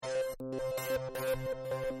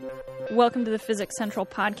Welcome to the Physics Central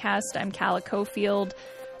podcast. I'm Calla Cofield.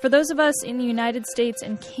 For those of us in the United States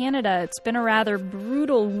and Canada, it's been a rather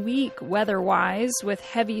brutal week weather-wise, with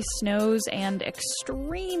heavy snows and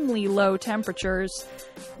extremely low temperatures.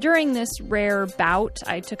 During this rare bout,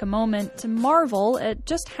 I took a moment to marvel at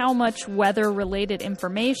just how much weather-related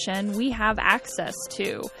information we have access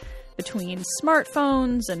to. Between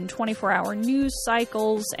smartphones and 24-hour news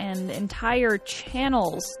cycles and entire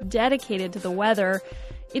channels dedicated to the weather,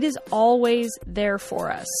 it is always there for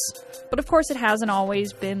us. But of course, it hasn't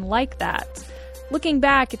always been like that. Looking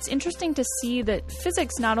back, it's interesting to see that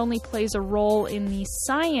physics not only plays a role in the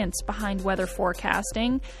science behind weather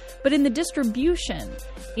forecasting, but in the distribution,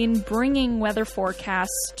 in bringing weather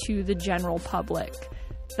forecasts to the general public.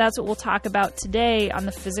 That's what we'll talk about today on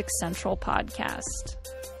the Physics Central podcast.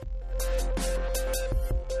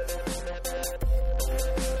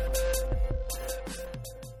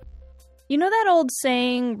 You know that old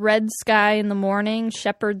saying, red sky in the morning,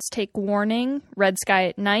 shepherds take warning, red sky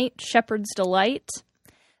at night, shepherds delight?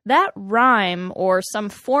 That rhyme, or some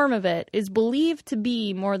form of it, is believed to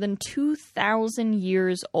be more than 2,000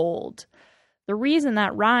 years old. The reason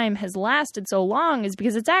that rhyme has lasted so long is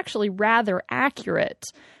because it's actually rather accurate.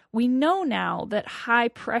 We know now that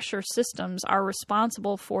high-pressure systems are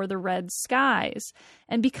responsible for the red skies,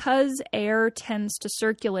 and because air tends to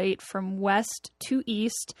circulate from west to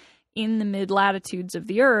east in the mid-latitudes of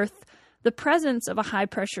the Earth, the presence of a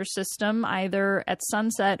high-pressure system, either at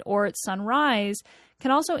sunset or at sunrise, can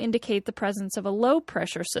also indicate the presence of a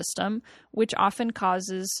low-pressure system, which often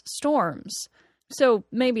causes storms. So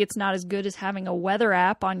maybe it's not as good as having a weather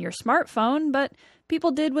app on your smartphone, but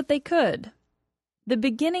people did what they could. The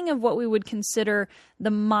beginning of what we would consider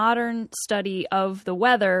the modern study of the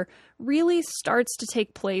weather really starts to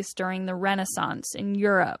take place during the Renaissance in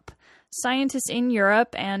Europe. Scientists in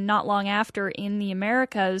Europe, and not long after in the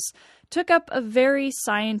Americas, took up a very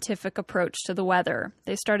scientific approach to the weather.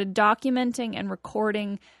 They started documenting and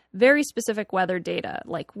recording very specific weather data,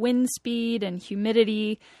 like wind speed and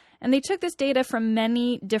humidity, and they took this data from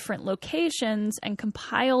many different locations and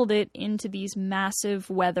compiled it into these massive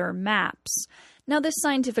weather maps. Now, this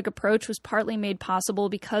scientific approach was partly made possible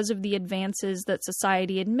because of the advances that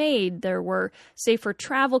society had made. There were safer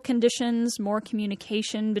travel conditions, more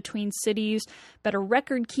communication between cities, better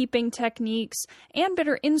record-keeping techniques, and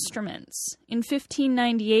better instruments. In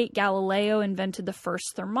 1598, Galileo invented the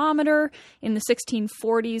first thermometer. In the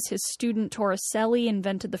 1640s, his student Torricelli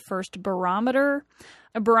invented the first barometer.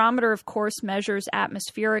 A barometer, of course, measures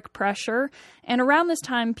atmospheric pressure, and around this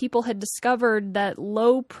time, people had discovered that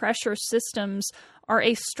low-pressure systems are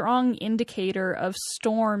a strong indicator of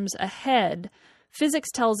storms ahead.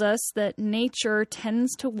 Physics tells us that nature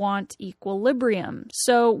tends to want equilibrium.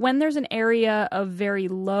 So when there's an area of very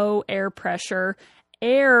low air pressure,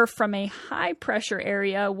 air from a high-pressure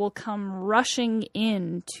area will come rushing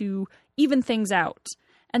in to even things out.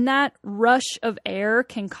 And that rush of air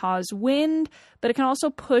can cause wind, but it can also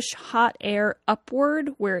push hot air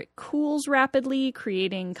upward where it cools rapidly,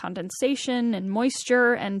 creating condensation and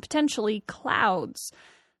moisture and potentially clouds.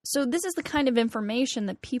 So this is the kind of information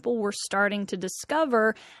that people were starting to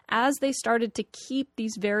discover as they started to keep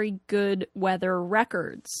these very good weather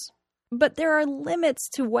records. But there are limits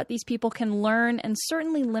to what these people can learn, and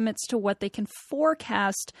certainly limits to what they can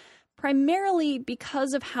forecast, primarily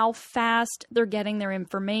because of how fast they're getting their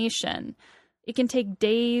information. It can take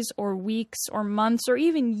days or weeks or months or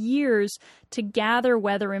even years to gather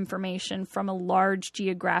weather information from a large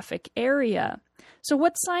geographic area. So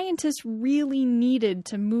what scientists really needed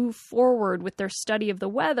to move forward with their study of the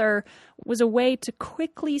weather was a way to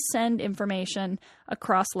quickly send information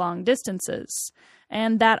across long distances.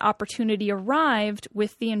 And that opportunity arrived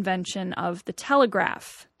with the invention of the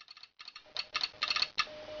telegraph.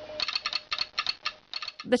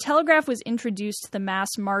 The telegraph was introduced to the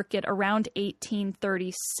mass market around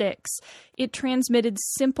 1836. It transmitted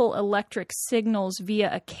simple electric signals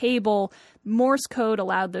via a cable. Morse code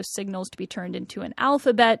allowed those signals to be turned into an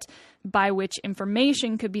alphabet, by which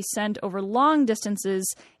information could be sent over long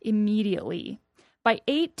distances immediately. By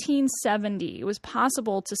 1870, it was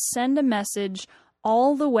possible to send a message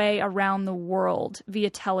all the way around the world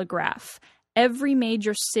via telegraph. Every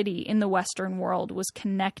major city in the Western world was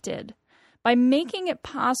connected. By making it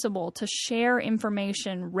possible to share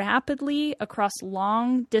information rapidly across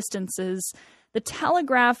long distances, the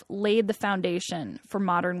telegraph laid the foundation for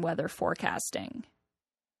modern weather forecasting.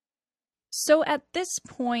 So at this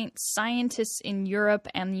point, scientists in Europe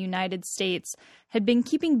and the United States had been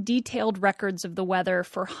keeping detailed records of the weather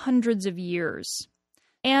for hundreds of years.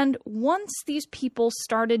 And once these people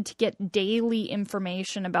started to get daily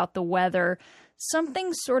information about the weather,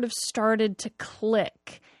 something sort of started to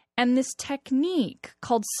click. And this technique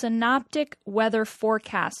called synoptic weather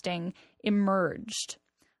forecasting emerged.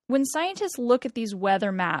 When scientists look at these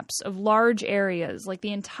weather maps of large areas like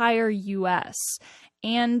the entire US,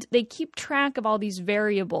 and they keep track of all these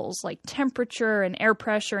variables like temperature and air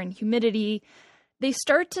pressure and humidity, they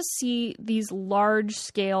start to see these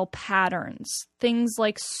large-scale patterns, things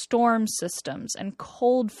like storm systems and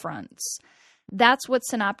cold fronts. That's what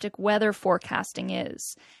synoptic weather forecasting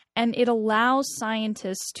is, and it allows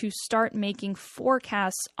scientists to start making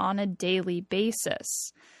forecasts on a daily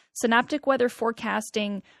basis. Synoptic weather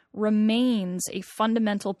forecasting remains a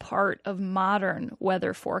fundamental part of modern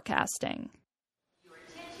weather forecasting. Your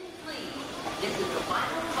attention, please. This is the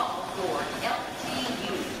final call for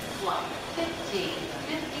LTU Flight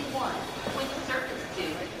 1551 with service to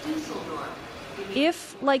Dusseldorf.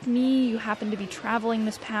 If, like me, you happen to be traveling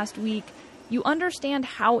this past week, you understand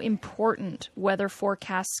how important weather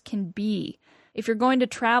forecasts can be. If you're going to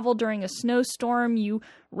travel during a snowstorm, you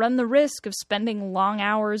run the risk of spending long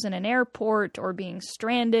hours in an airport or being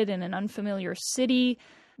stranded in an unfamiliar city.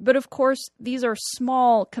 But of course, these are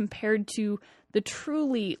small compared to the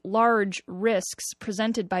truly large risks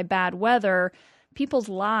presented by bad weather, people's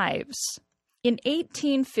lives. In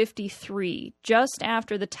 1853, just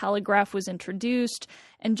after the telegraph was introduced,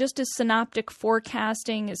 and just as synoptic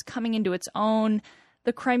forecasting is coming into its own,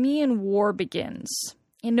 the Crimean War begins.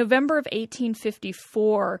 In November of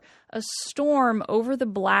 1854, a storm over the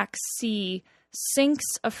Black Sea sinks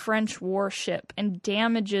a French warship and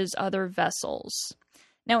damages other vessels.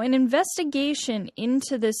 Now, an investigation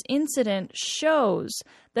into this incident shows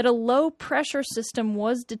that a low-pressure system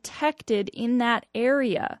was detected in that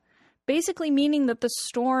area, basically meaning that the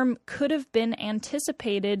storm could have been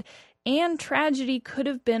anticipated and tragedy could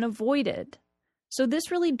have been avoided. So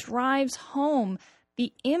this really drives home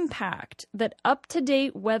the impact that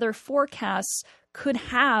up-to-date weather forecasts could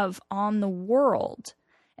have on the world.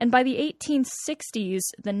 And by the 1860s,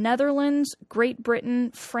 the Netherlands, Great Britain,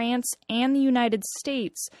 France, and the United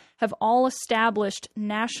States have all established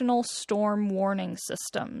national storm warning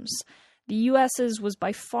systems. The US's was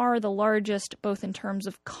by far the largest, both in terms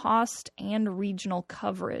of cost and regional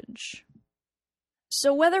coverage.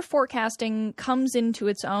 So weather forecasting comes into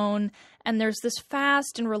its own, and there's this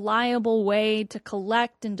fast and reliable way to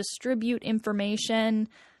collect and distribute information,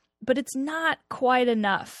 but it's not quite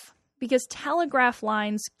enough because telegraph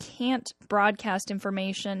lines can't broadcast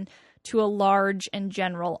information to a large and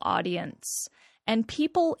general audience. And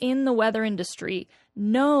people in the weather industry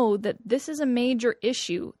know that this is a major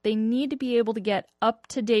issue. They need to be able to get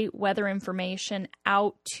up-to-date weather information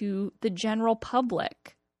out to the general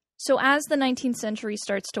public. So as the 19th century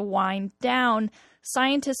starts to wind down,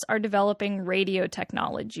 scientists are developing radio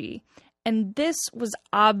technology. And this was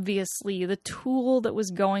obviously the tool that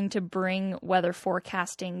was going to bring weather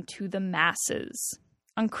forecasting to the masses.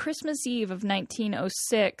 On Christmas Eve of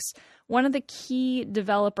 1906, one of the key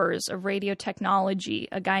developers of radio technology,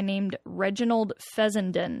 a guy named Reginald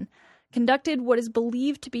Fessenden, conducted what is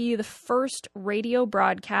believed to be the first radio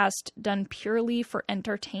broadcast done purely for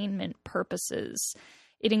entertainment purposes.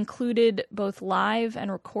 It included both live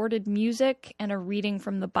and recorded music and a reading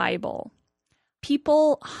from the Bible.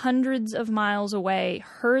 People hundreds of miles away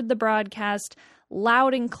heard the broadcast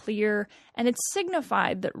loud and clear, and it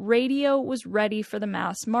signified that radio was ready for the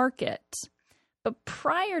mass market. But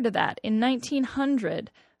prior to that, in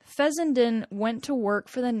 1900, Fessenden went to work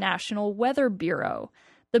for the National Weather Bureau.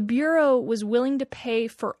 The Bureau was willing to pay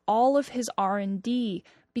for all of his R&D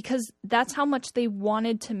because that's how much they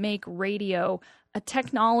wanted to make radio a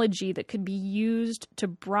technology that could be used to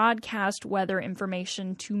broadcast weather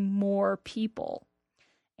information to more people.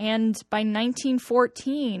 And by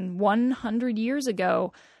 1914, 100 years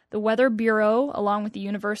ago, the Weather Bureau, along with the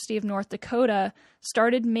University of North Dakota,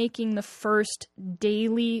 started making the first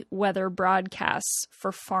daily weather broadcasts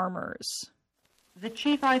for farmers. The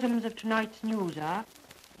chief items of tonight's news are: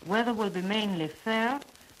 weather will be mainly fair,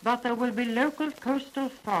 but there will be local coastal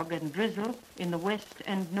fog and drizzle in the west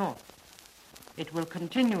and north. It will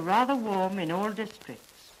continue rather warm in all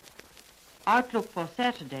districts. Outlook for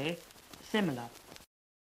Saturday, similar.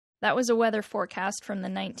 That was a weather forecast from the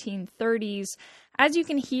 1930s. As you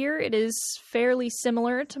can hear, it is fairly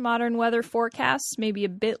similar to modern weather forecasts, maybe a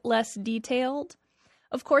bit less detailed.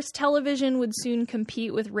 Of course, television would soon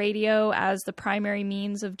compete with radio as the primary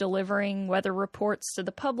means of delivering weather reports to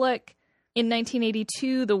the public. In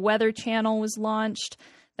 1982, the Weather Channel was launched.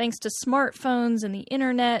 Thanks to smartphones and the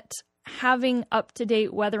internet, having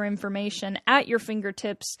up-to-date weather information at your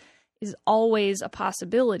fingertips is always a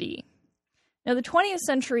possibility. Now, the 20th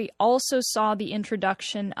century also saw the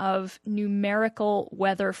introduction of numerical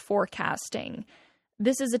weather forecasting.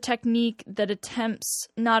 This is a technique that attempts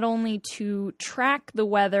not only to track the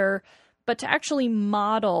weather, but to actually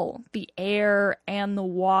model the air and the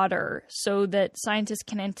water so that scientists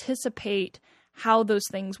can anticipate how those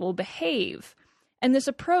things will behave. And this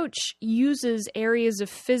approach uses areas of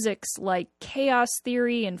physics like chaos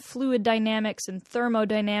theory and fluid dynamics and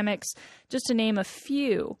thermodynamics, just to name a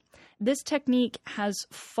few. This technique has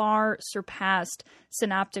far surpassed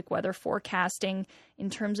synoptic weather forecasting in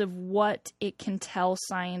terms of what it can tell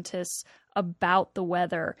scientists about the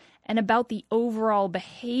weather and about the overall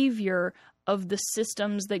behavior of the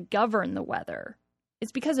systems that govern the weather.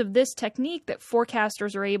 It's because of this technique that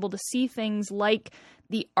forecasters are able to see things like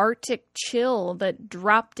the Arctic chill that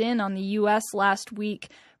dropped in on the U.S. last week,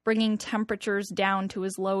 bringing temperatures down to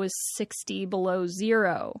as low as 60 below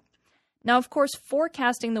zero. Now, of course,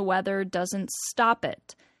 forecasting the weather doesn't stop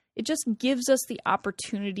it. It just gives us the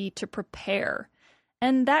opportunity to prepare.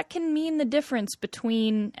 And that can mean the difference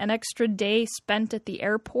between an extra day spent at the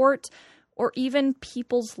airport or even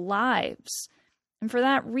people's lives. And for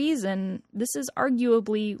that reason, this is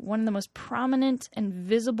arguably one of the most prominent and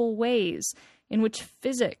visible ways in which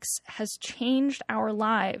physics has changed our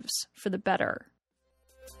lives for the better.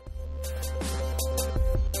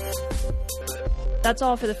 That's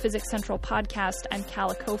all for the Physics Central podcast. I'm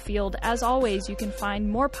Calla Cofield. As always, you can find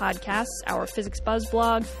more podcasts, our Physics Buzz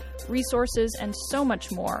blog, resources, and so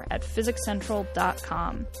much more at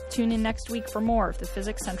physicscentral.com. Tune in next week for more of the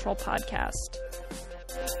Physics Central podcast.